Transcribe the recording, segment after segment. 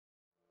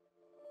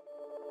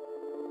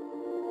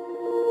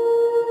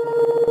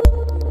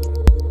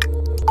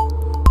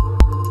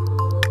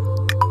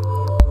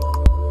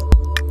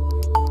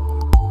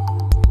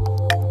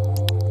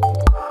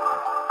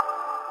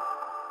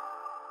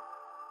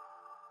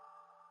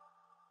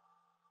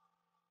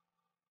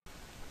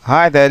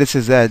Hi there, this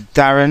is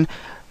Darren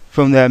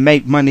from the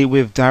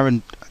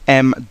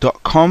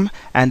MakeMoneyWithDarrenM.com,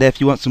 and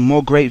if you want some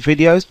more great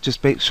videos,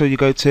 just make sure you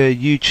go to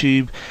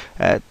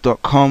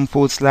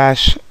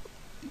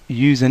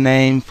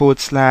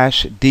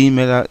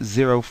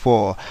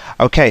youtube.com/username/dmiller04.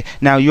 Okay,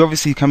 now you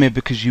obviously come here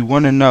because you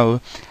want to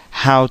know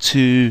how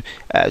to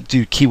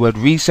do keyword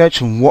research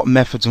and what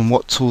methods and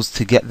what tools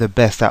to get the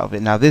best out of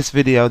it. Now this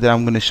video that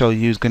I'm going to show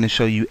you is going to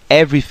show you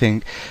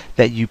everything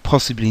that you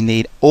possibly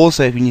need.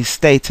 Also, when you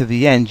stay to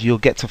the end, you'll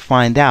get to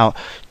find out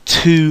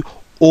 2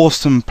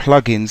 awesome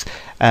plugins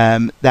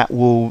that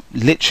will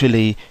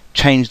literally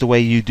change the way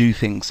you do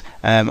things,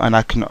 and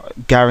I can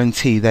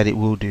guarantee that it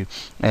will do.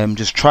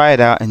 Just try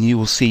it out and you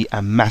will see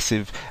a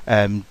massive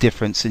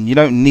difference, and you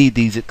don't need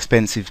these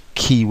expensive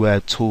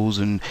keyword tools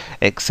and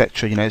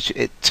etc. You know,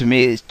 to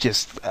me it's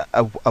just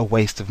a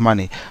waste of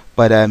money,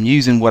 but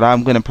using what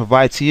I'm going to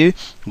provide to you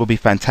will be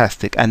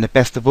fantastic, and the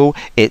best of all,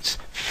 it's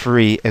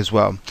free as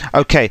well.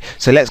 Okay,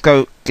 so let's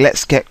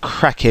get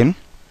cracking.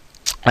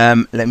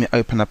 Let me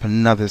open up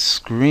another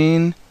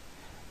screen.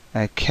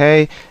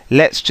 Okay,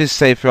 let's just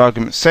say, for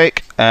argument's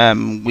sake,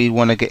 we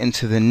want to get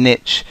into the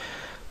niche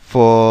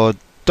for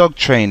dog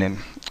training.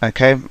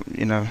 Okay,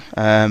 you know,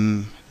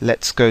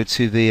 let's go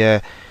to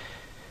the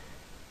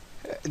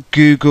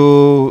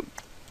Google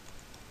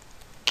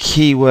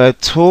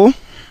keyword tool,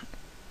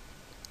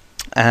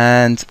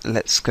 and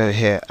let's go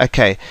here.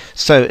 Okay,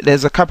 so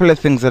there's a couple of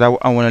things that I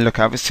want to look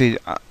at. Obviously,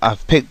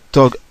 I've picked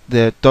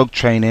the dog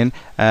training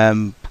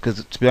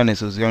because, to be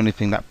honest, it was the only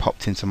thing that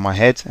popped into my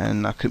head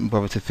and I couldn't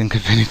bother to think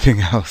of anything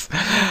else.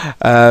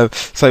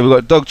 So we've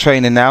got dog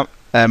training now.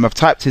 I've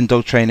typed in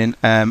dog training.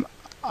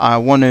 I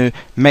want to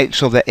make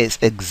sure that it's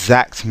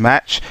exact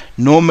match.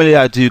 Normally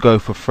I do go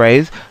for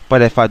phrase,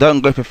 but if I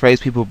don't go for phrase,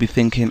 people will be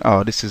thinking,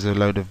 oh, this is a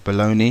load of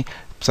baloney.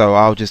 So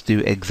I'll just do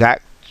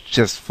exact,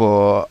 just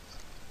for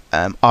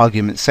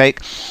argument's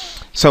sake.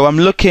 So I'm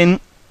looking.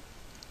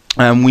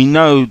 We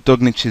know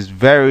dog niche is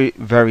very,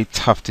 very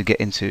tough to get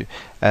into,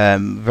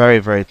 very,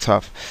 very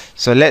tough.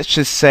 So let's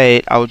just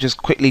say I'll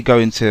quickly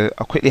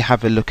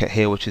have a look at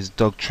here, which is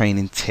dog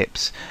training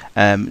tips,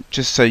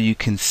 just so you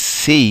can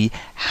see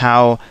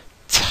how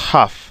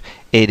tough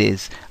it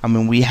is. I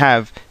mean, we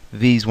have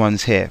these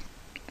ones here.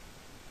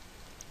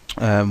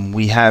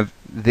 We have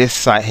this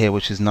site here,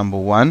 which is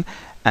 #1,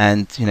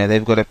 and you know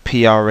they've got a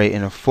PR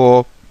rating of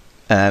 4,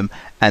 and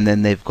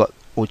then they've got,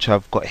 which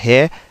I've got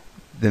here,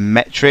 the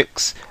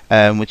metrics,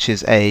 which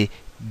is a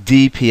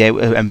DPA,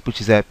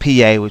 which is a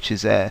PA, which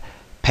is a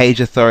page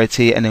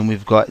authority, and then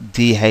we've got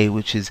DA,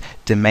 which is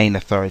domain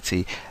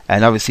authority.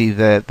 And obviously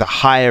the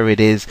higher it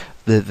is,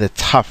 the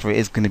tougher it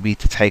is going to be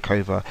to take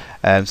over.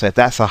 So if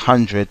that's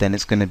 100, then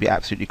it's going to be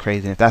absolutely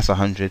crazy, and if that's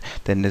 100,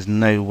 then there's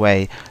no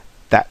way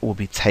that will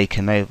be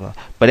taken over.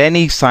 But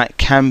any site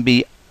can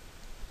be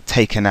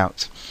taken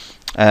out.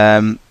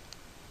 Now,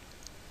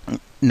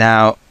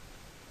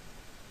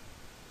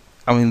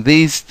 I mean,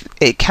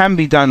 it can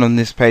be done on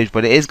this page,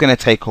 but it is going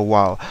to take a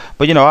while.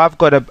 But you know, I've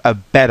got a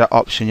better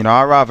option. You know,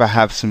 I'd rather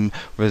have some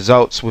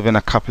results within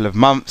a couple of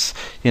months,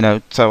 you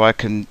know, so I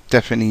can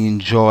definitely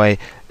enjoy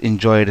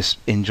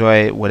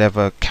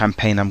whatever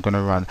campaign I'm going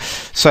to run.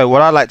 So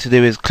what I like to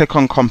do is click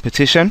on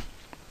competition,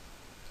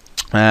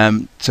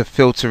 to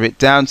filter it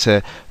down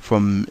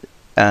from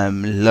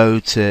low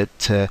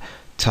to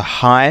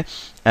high,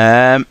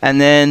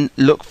 and then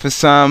look for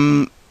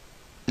something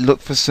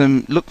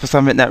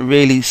that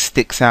really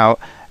sticks out,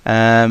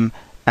 and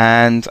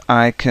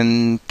I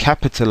can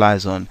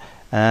capitalize on,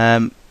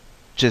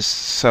 just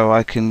so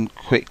I can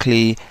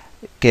quickly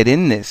get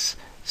in this.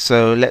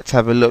 So let's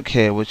have a look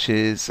here, which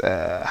is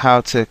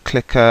how to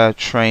clicker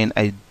train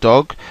a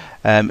dog.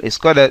 It's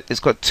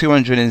got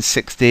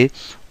 260,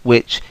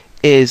 which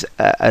is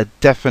a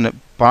definite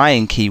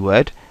buying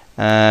keyword,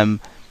 and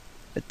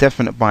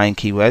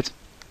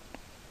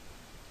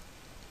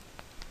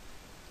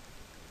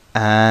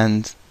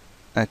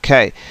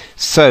okay,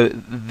 so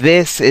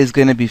this is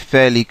going to be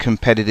fairly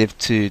competitive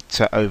to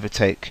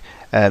overtake.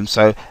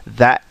 So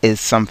that is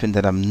something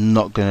that I'm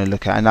not going to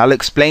look at, and I'll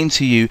explain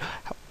to you,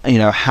 you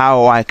know,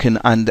 how I can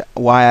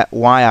why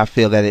I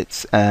feel that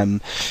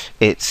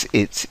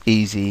it's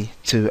easy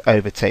to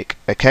overtake.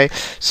 Okay,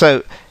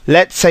 so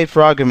let's say,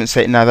 for argument's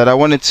sake, now that I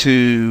wanted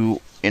to,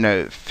 you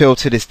know,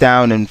 filter this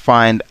down and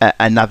find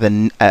another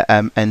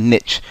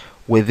niche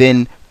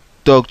within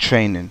dog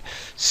training.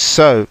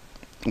 So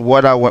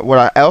what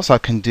else I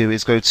can do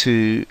is go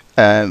to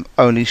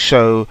only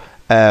show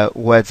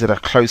words that are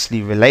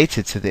closely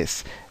related to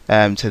this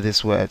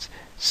word.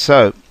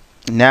 So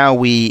now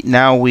what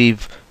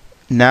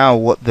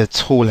the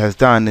tool has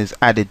done is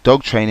added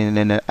dog training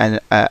and an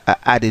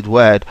added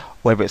word,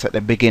 whether it's at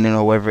the beginning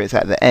or whether it's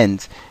at the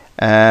end,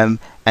 and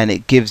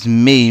it gives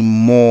me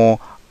more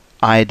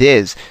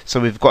ideas. So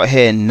we've got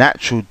here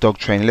natural dog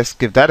training. Let's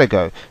give that a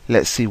go.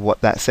 Let's see what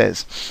that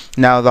says.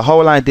 Now, the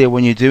whole idea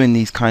when you're doing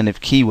these kind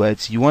of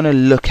keywords, you want to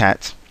look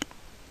at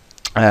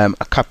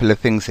a couple of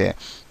things here.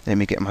 Let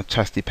me get my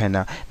trusty pen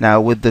now.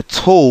 Now, with the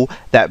tool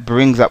that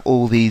brings up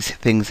all these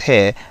things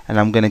here, and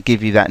I'm going to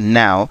give you that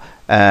now,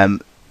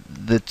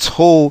 the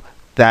tool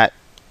that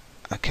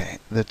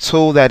the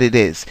tool that it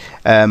is,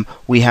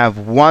 we have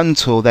one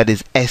tool that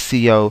is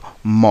SEO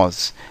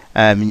Moz,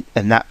 and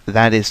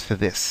that is for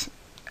this,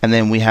 and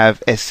then we have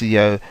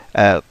SEO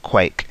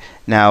Quake.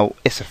 Now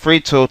it's a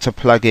free tool to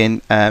plug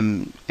in.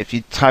 If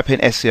you type in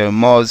SEO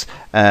Moz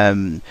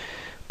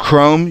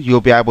Chrome,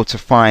 you'll be able to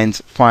find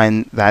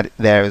that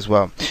there as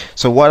well.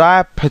 So what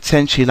I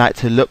potentially like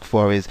to look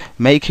for is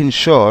making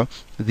sure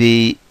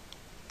the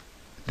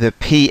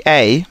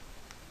PA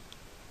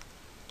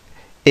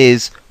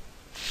is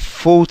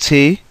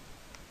 40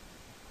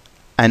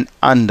 and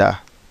under,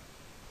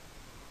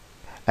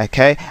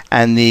 okay,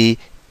 and the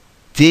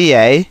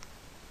DA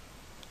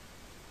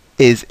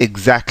is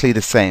exactly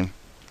the same,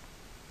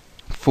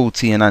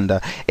 40 and under.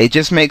 It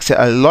just makes it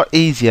a lot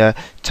easier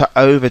to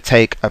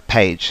overtake a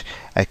page.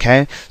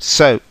 Okay,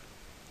 so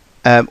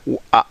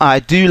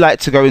I do like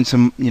to go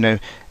into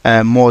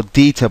more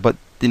detail, but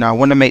I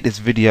want to make this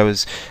video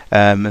as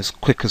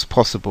quick as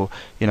possible.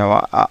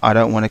 I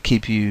don't want to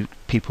keep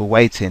people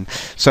waiting.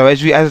 So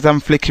as I'm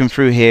flicking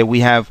through here, we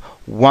have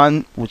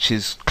one which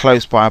is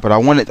close by, but I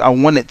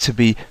want it to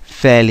be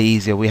fairly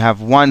easier. We have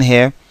one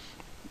here,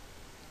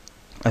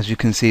 as you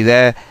can see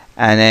there,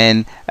 and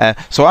then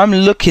so I'm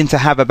looking to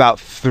have about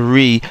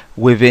 3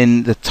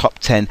 within the top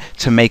 10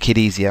 to make it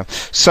easier.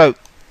 So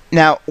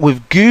now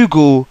with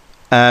Google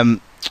AdWords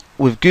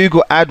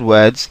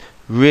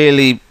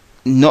really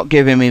not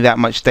giving me that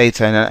much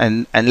data,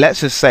 and let's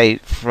just say,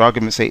 for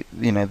argument's sake,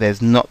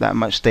 there's not that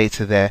much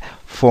data there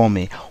for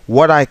me.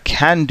 What I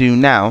can do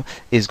now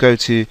is go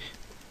to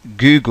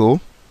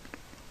google.com,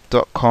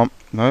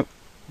 no,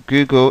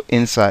 Google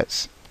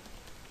Insights.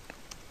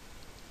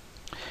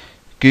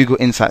 Google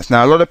Insights.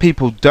 Now a lot of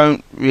people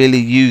don't really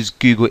use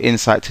Google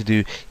Insight to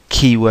do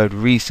keyword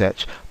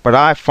research, but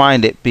I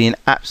find it being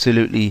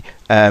absolutely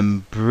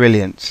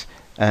brilliant.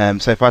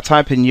 So if I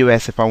type in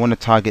US, if I want to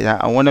target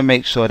that, I want to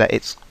make sure that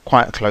it's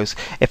quite close.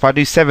 If I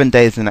do 7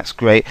 days, then that's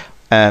great,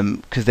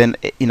 because then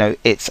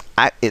it's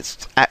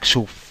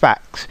actual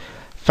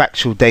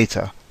factual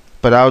data.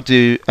 But I'll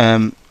do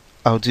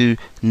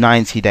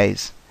 90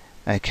 days,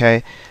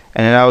 okay,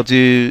 and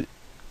then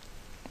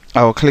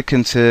I'll click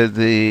into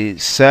the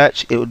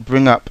search. It would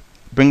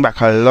bring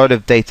back a lot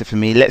of data for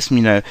me. It lets me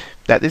know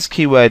that this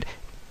keyword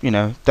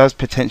does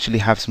potentially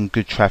have some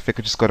good traffic.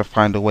 I just got to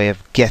find a way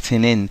of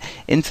getting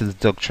into the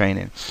dog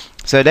training.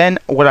 So then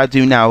what I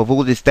do now with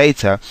all this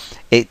data,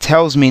 it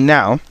tells me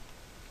now,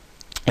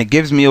 it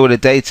gives me all the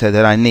data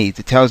that I need.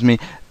 It tells me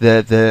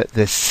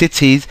the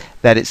cities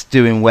that it's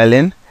doing well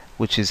in,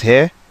 which is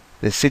here,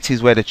 the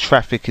cities where the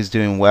traffic is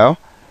doing well,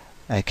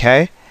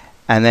 okay,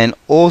 and then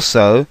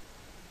also,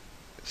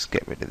 let's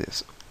get rid of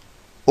this.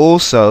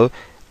 Also,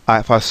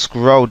 if I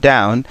scroll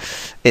down,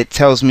 it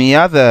tells me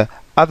other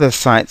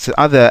sites,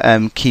 other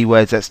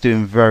keywords that's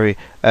doing very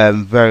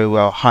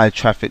well, high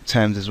traffic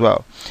terms as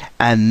well.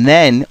 And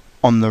then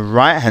on the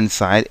right hand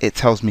side, it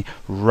tells me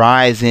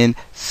rising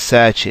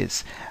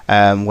searches,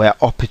 where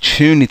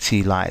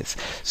opportunity lies.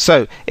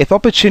 So if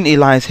opportunity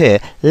lies here,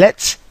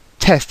 let's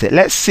test it.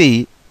 Let's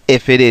see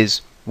if it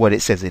is what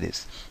it says it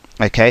is.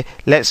 Okay,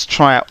 let's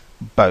try out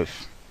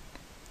both.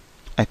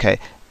 Okay,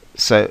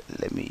 so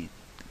let me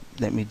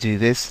do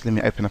this. Let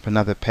me open up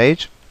another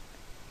page,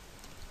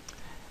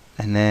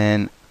 and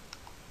then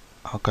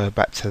I'll go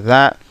back to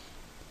that.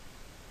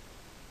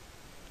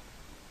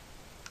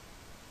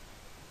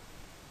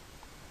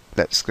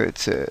 Let's go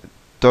to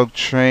dog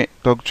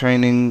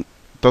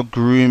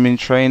grooming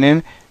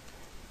training.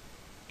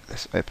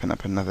 Let's open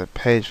up another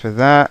page for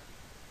that,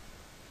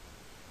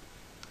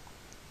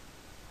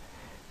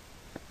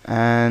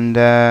 and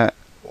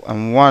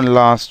one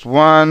last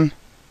one.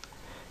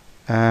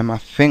 I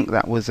think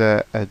that was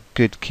a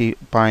good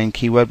buying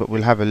keyword, but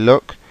we'll have a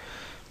look.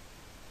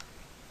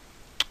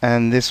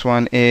 And this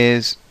one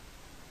is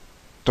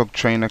dog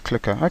trainer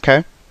clicker.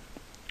 Okay,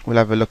 we'll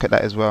have a look at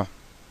that as well.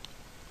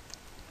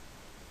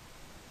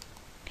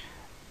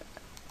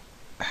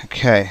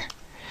 Okay,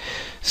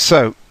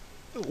 so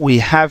we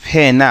have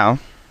here now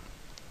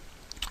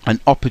an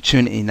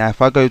opportunity. Now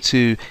if I go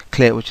to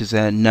clear, which is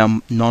a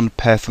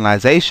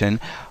non-personalization,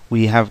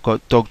 we have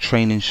got dog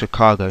training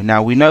Chicago.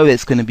 Now we know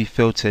it's going to be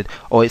filtered,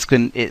 or it's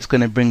going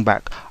to bring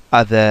back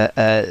other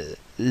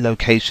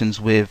locations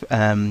with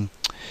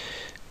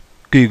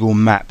Google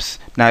Maps.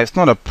 Now it's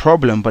not a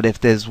problem, but if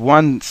there's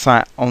one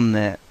site on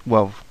there,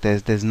 well,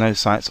 there's no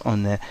sites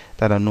on there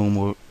that are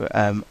normal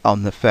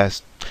on the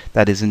first,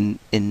 that is in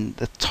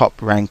the top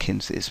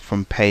rankings. It's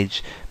from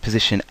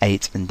position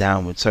 8 and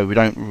downwards, so we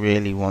don't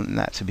really want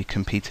that to be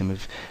competing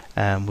with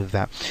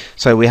that.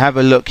 So we have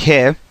a look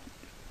here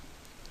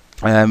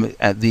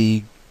at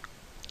the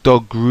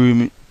dog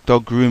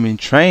grooming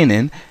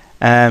training,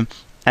 and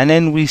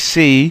then we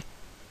see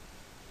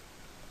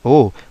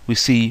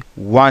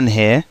one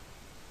here,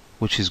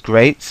 which is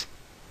great.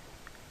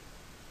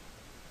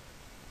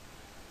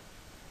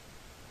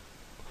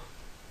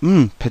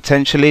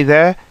 Potentially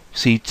there.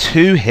 See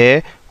 2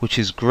 here, which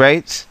is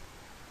great.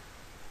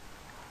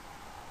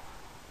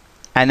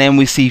 And then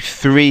we see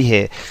 3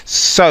 here.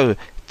 So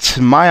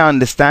to my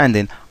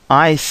understanding,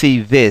 I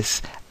see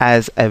this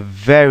as a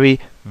very,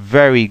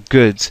 very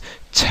good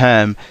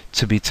term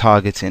to be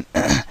targeting.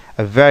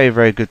 A very,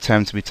 very good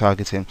term to be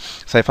targeting.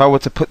 So if I were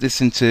to put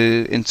this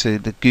into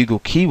the Google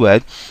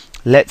keyword,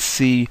 let's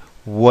see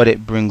what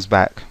it brings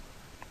back.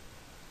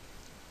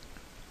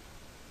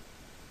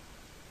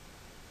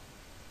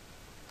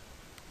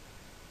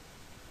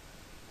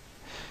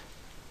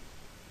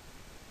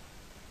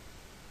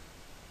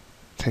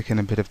 Taking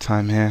a bit of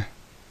time here.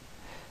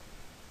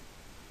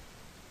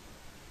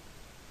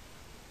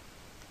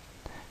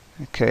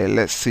 Okay,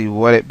 let's see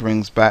what it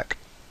brings back.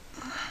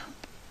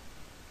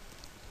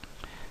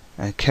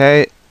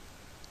 Okay.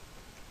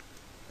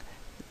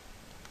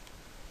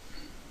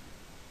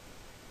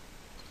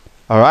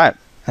 Alright,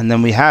 and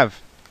then we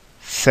have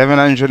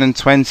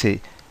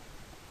 720,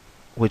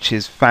 which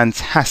is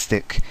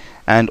fantastic,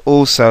 and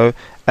also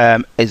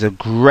is a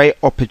great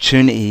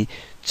opportunity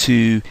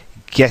to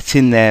get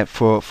in there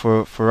for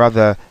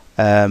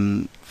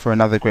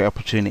another great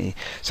opportunity.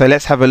 So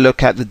let's have a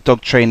look at the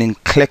dog training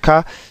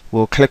clicker.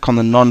 We'll click on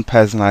the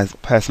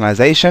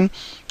personalization.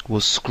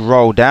 We'll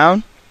scroll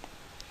down,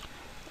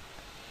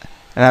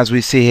 and as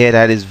we see here,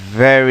 that is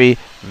very,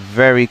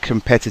 very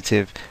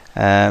competitive,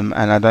 and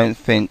I don't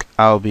think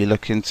I'll be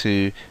looking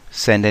to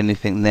send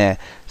anything there.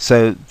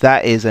 So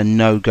that is a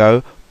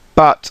no-go.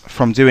 But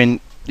from doing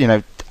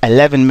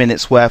 11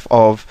 minutes worth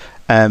of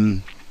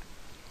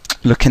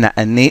looking at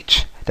a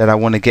niche that I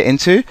want to get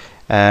into,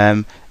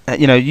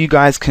 you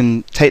guys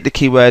can take the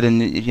keyword,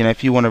 and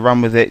if you want to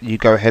run with it, you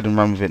go ahead and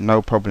run with it,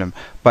 no problem.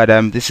 But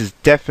this is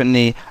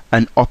definitely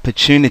an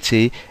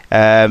opportunity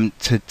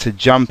to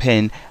jump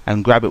in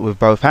and grab it with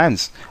both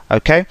hands.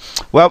 Okay,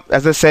 well,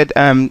 as I said,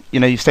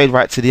 you stayed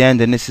right to the end,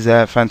 and this is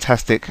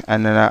fantastic,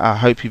 and I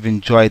hope you've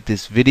enjoyed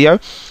this video.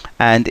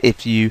 And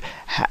if you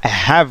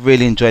have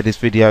really enjoyed this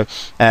video,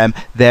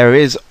 there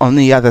is on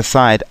the other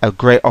side a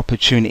great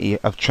opportunity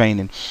of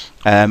training,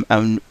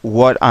 and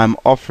what I'm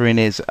offering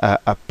is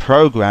a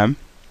program,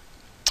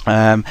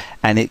 and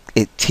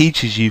it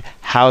teaches you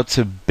how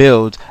to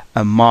build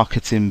a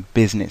marketing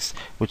business,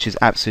 which is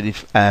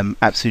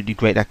absolutely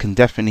great. That can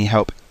definitely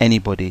help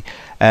anybody,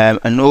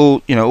 and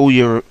all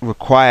you're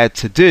required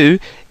to do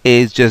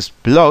is just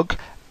blog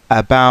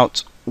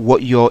about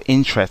what your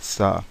interests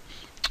are,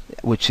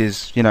 which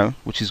is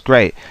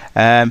great.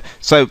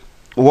 So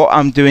what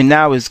I'm doing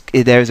now is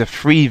there is a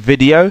free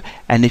video,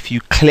 and if you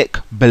click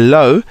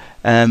below,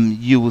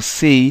 you will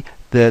see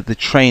the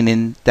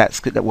training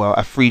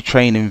a free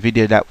training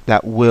video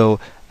that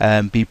will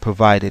be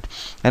provided.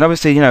 And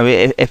obviously,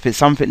 if it's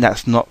something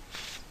that's not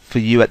for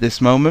you at this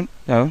moment,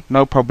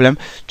 no problem.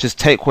 Just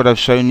take what I've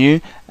shown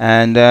you,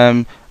 and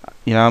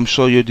I'm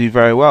sure you'll do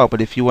very well.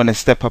 But if you want to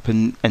step up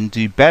and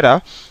do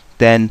better,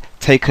 then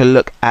take a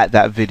look at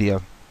that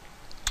video.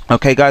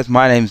 Okay guys,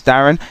 my name's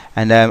Darren,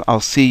 and I'll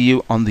see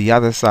you on the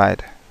other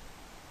side.